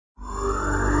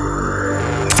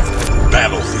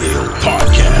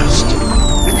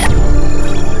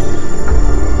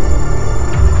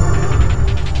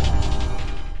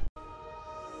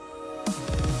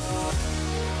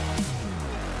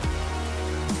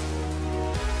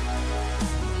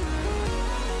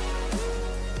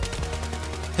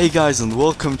Hey guys, and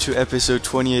welcome to episode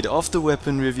 28 of the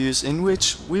weapon reviews, in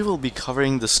which we will be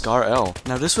covering the Scar L.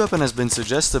 Now this weapon has been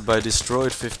suggested by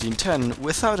Destroyed1510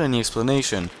 without any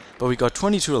explanation, but we got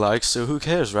 22 likes, so who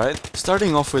cares, right?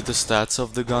 Starting off with the stats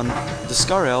of the gun, the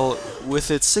Scar L, with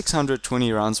its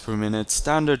 620 rounds per minute,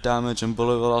 standard damage and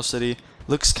bullet velocity,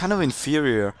 looks kind of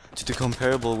inferior to the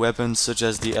comparable weapons such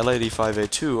as the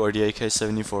L85A2 or the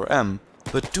AK-74M.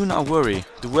 But do not worry,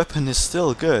 the weapon is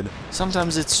still good.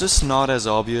 Sometimes it's just not as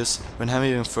obvious when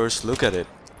having a first look at it.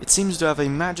 It seems to have a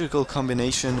magical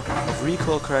combination of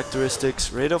recoil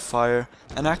characteristics, rate of fire,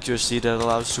 and accuracy that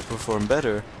allows to perform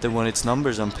better than what its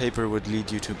numbers on paper would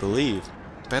lead you to believe.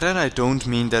 By that I don't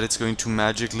mean that it's going to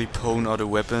magically pwn other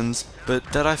weapons, but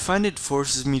that I find it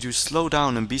forces me to slow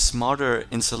down and be smarter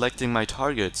in selecting my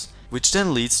targets, which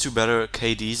then leads to better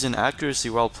KDs and accuracy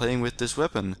while playing with this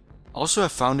weapon. Also, I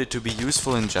found it to be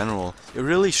useful in general. It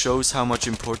really shows how much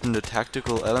important the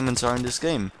tactical elements are in this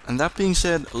game. And that being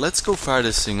said, let's go fire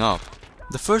this thing up.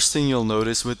 The first thing you'll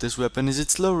notice with this weapon is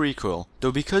its low recoil.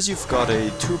 Though because you've got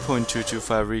a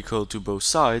 2.225 recoil to both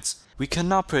sides, we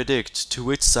cannot predict to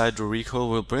which side the recoil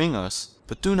will bring us.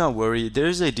 But do not worry, there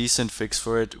is a decent fix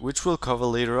for it, which we'll cover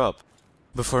later up.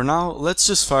 But for now, let's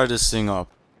just fire this thing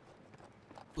up.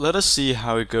 Let us see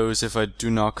how it goes if I do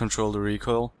not control the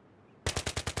recoil.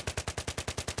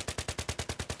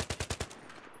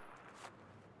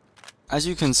 As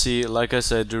you can see, like I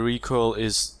said, the recoil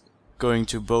is going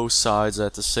to both sides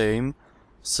at the same.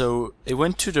 So it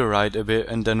went to the right a bit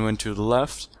and then went to the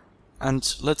left.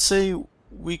 And let's say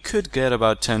we could get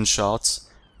about 10 shots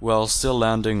while still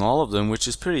landing all of them, which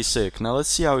is pretty sick. Now let's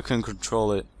see how we can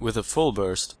control it with a full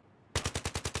burst.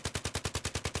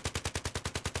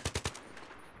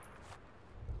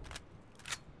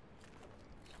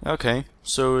 Okay,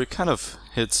 so it kind of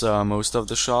hits most of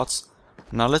the shots.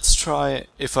 Now let's try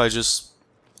if I just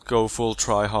go full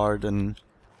try hard and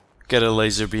get a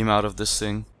laser beam out of this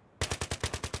thing.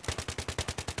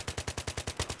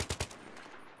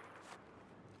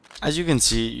 As you can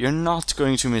see, you're not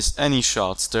going to miss any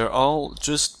shots. They're all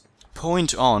just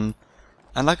point on.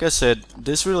 And like I said,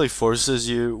 this really forces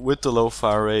you, with the low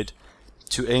fire rate,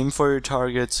 to aim for your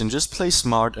targets and just play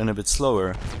smart and a bit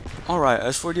slower. Alright,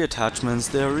 as for the attachments,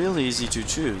 they are really easy to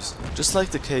choose. Just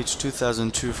like the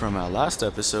KH-2002 from our last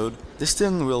episode, this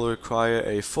thing will require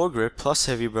a foregrip plus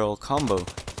heavy barrel combo.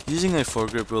 Using a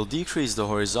foregrip will decrease the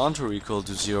horizontal recoil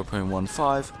to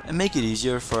 0.15 and make it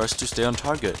easier for us to stay on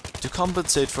target. To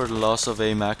compensate for the loss of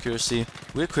aim accuracy,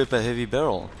 we equip a heavy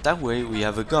barrel. That way we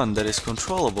have a gun that is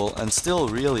controllable and still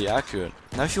really accurate.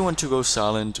 Now if you want to go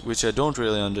silent, which I don't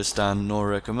really understand nor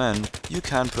recommend, you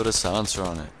can put a silencer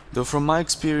on it. Though from my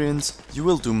experience, you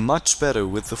will do much better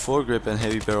with the foregrip and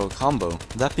heavy barrel combo.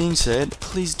 That being said,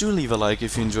 please do leave a like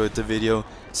if you enjoyed the video,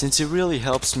 since it really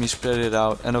helps me spread it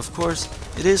out, and of course,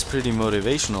 it is pretty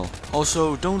motivational.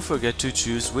 Also, don't forget to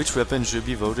choose which weapon should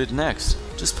be voted next.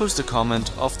 Just post a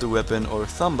comment of the weapon or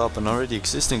thumb up an already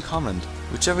existing comment.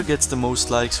 Whichever gets the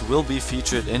most likes will be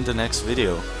featured in the next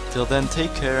video. Till then,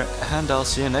 take care, and I'll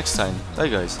see you next time. Bye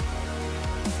guys.